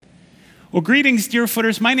Well, greetings,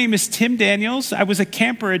 Deerfooters. My name is Tim Daniels. I was a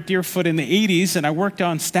camper at Deerfoot in the 80s, and I worked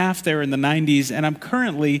on staff there in the 90s, and I'm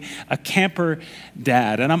currently a camper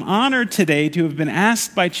dad. And I'm honored today to have been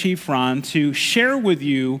asked by Chief Ron to share with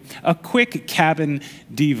you a quick cabin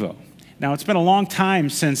devo. Now, it's been a long time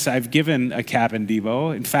since I've given a cabin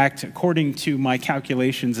devo. In fact, according to my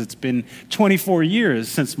calculations, it's been 24 years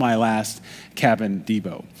since my last cabin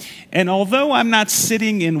devo. And although I'm not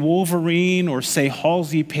sitting in Wolverine or, say,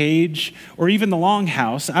 Halsey Page or even the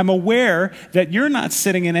Longhouse, I'm aware that you're not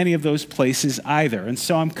sitting in any of those places either. And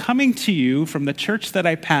so I'm coming to you from the church that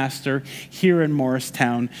I pastor here in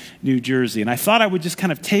Morristown, New Jersey. And I thought I would just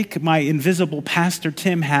kind of take my invisible Pastor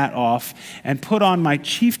Tim hat off and put on my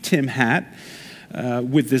Chief Tim hat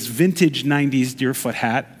with this vintage 90s Deerfoot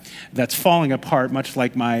hat that's falling apart, much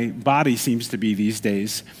like my body seems to be these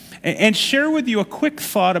days, and share with you a quick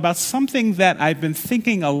thought about something that I've been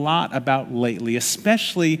thinking a lot about lately,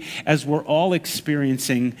 especially as we're all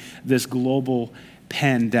experiencing this global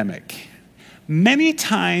pandemic. Many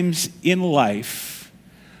times in life,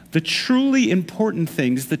 the truly important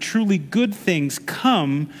things, the truly good things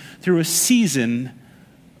come through a season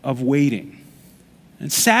of waiting.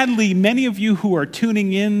 And sadly, many of you who are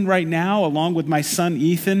tuning in right now, along with my son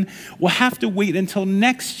Ethan, will have to wait until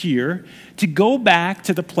next year to go back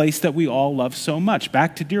to the place that we all love so much,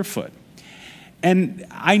 back to Deerfoot. And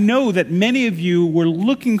I know that many of you were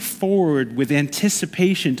looking forward with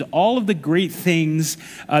anticipation to all of the great things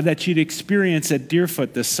that you'd experience at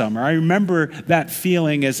Deerfoot this summer. I remember that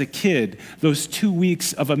feeling as a kid, those 2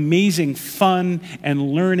 weeks of amazing fun and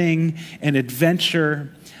learning and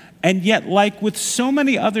adventure. And yet, like with so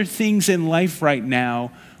many other things in life right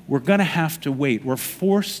now, we're going to have to wait. We're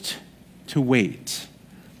forced to wait.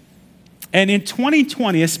 And in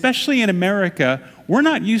 2020, especially in America, we're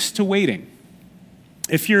not used to waiting.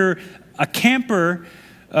 If you're a camper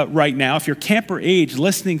right now, if you're camper age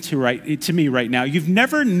listening to me right now, you've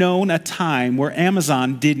never known a time where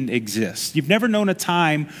Amazon didn't exist. You've never known a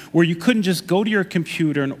time where you couldn't just go to your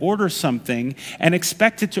computer and order something and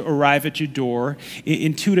expect it to arrive at your door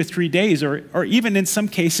in 2 to 3 days, or even in some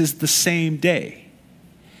cases the same day.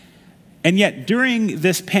 And yet during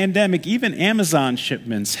this pandemic, even Amazon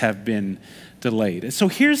shipments have been delayed. And so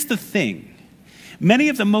here's the thing. Many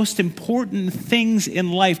of the most important things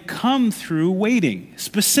in life come through waiting,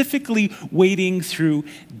 specifically waiting through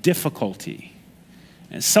difficulty.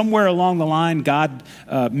 And somewhere along the line, God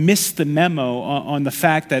missed the memo on the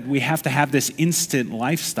fact that we have to have this instant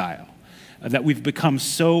lifestyle that we've become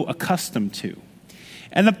so accustomed to.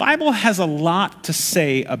 And the Bible has a lot to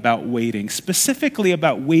say about waiting, specifically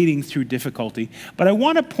about waiting through difficulty. But I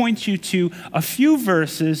want to point you to a few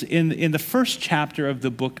verses in the first chapter of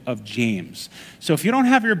the book of James. So if you don't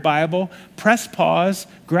have your Bible, press pause,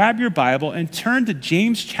 grab your Bible, and turn to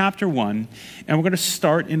James chapter 1, and we're going to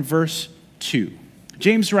start in verse 2.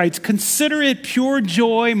 James writes, "Consider it pure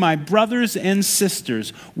joy, my brothers and sisters,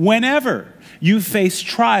 whenever you face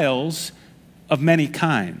trials of many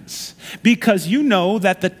kinds, because you know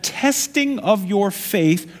that the testing of your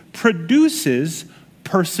faith produces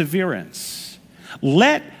perseverance.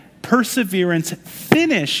 Let perseverance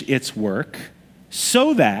finish its work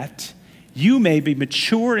so that you may be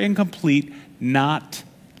mature and complete, not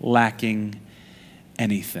lacking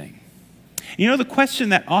anything." You know, the question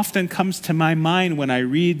that often comes to my mind when I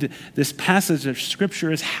read this passage of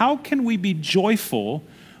Scripture is, how can we be joyful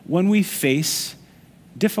when we face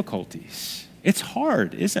difficulties? It's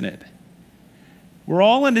hard, isn't it? We're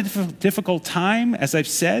all in a difficult time, as I've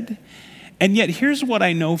said, and yet here's what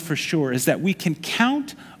I know for sure, is that we can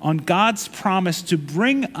count on God's promise to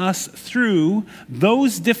bring us through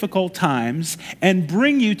those difficult times and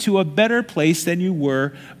bring you to a better place than you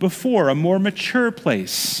were before, a more mature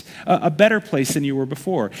place, a better place than you were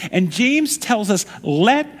before. And James tells us,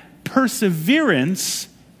 let perseverance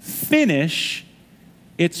finish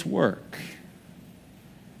its work.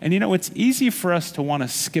 And you know, it's easy for us to want to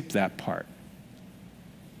skip that part.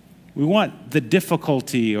 We want the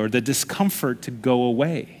difficulty or the discomfort to go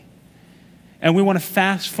away. And we want to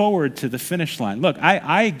fast forward to the finish line. Look,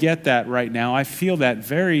 I get that right now. I feel that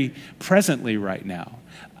very presently right now.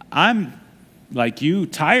 I'm, like you,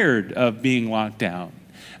 tired of being locked down.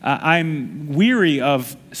 I'm weary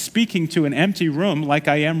of speaking to an empty room like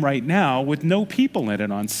I am right now with no people in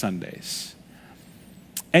it on Sundays.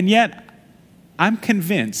 And yet, I'm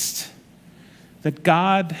convinced that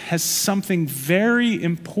God has something very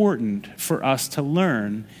important for us to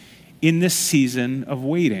learn in this season of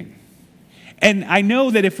waiting. And I know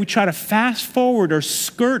that if we try to fast forward or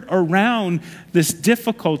skirt around this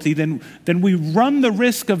difficulty, then we run the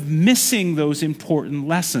risk of missing those important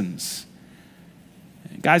lessons.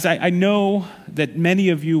 Guys, I know that many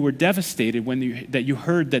of you were devastated when you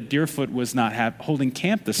heard that Deerfoot was not holding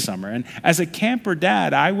camp this summer. And as a camper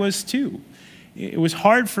dad, I was too. It was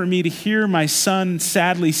hard for me to hear my son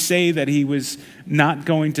sadly say that he was not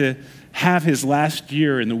going to have his last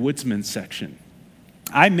year in the woodsman section.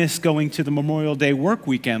 I miss going to the Memorial Day work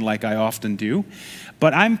weekend like I often do,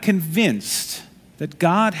 but I'm convinced that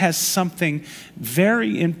God has something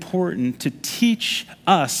very important to teach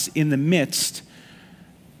us in the midst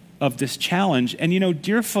of this challenge. And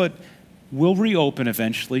Deerfoot will reopen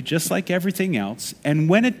eventually, just like everything else. And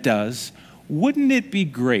when it does, wouldn't it be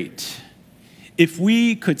great if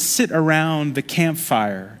we could sit around the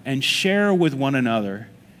campfire and share with one another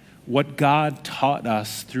what God taught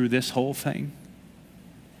us through this whole thing?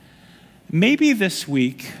 Maybe this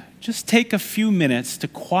week, just take a few minutes to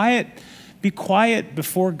be quiet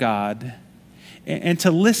before God and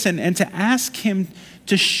to listen and to ask Him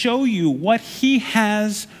to show you what He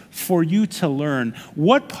has for you to learn.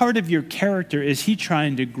 What part of your character is He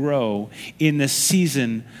trying to grow in this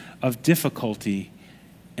season of difficulty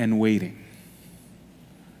and waiting?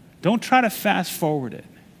 Don't try to fast forward it.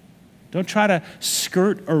 Don't try to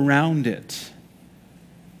skirt around it.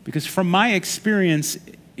 Because from my experience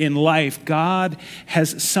in life, God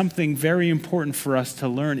has something very important for us to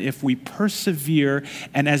learn if we persevere.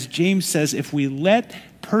 And as James says, if we let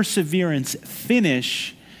perseverance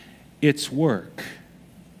finish its work.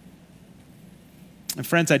 And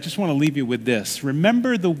friends, I just want to leave you with this.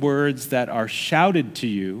 Remember the words that are shouted to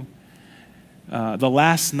you the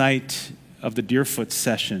last night of the Deerfoot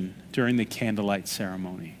session during the candlelight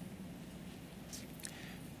ceremony.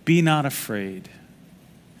 Be not afraid.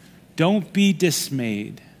 Don't be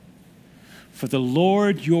dismayed, for the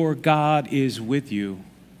Lord your God is with you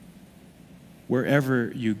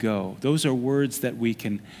wherever you go. Those are words that we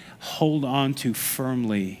can hold on to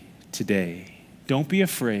firmly today. Don't be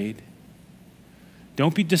afraid.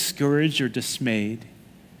 Don't be discouraged or dismayed,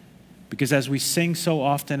 because as we sing so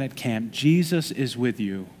often at camp, Jesus is with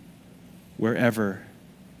you wherever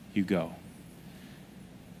you go.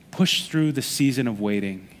 Push through the season of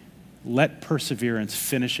waiting. Let perseverance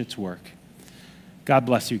finish its work. God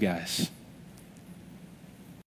bless you guys.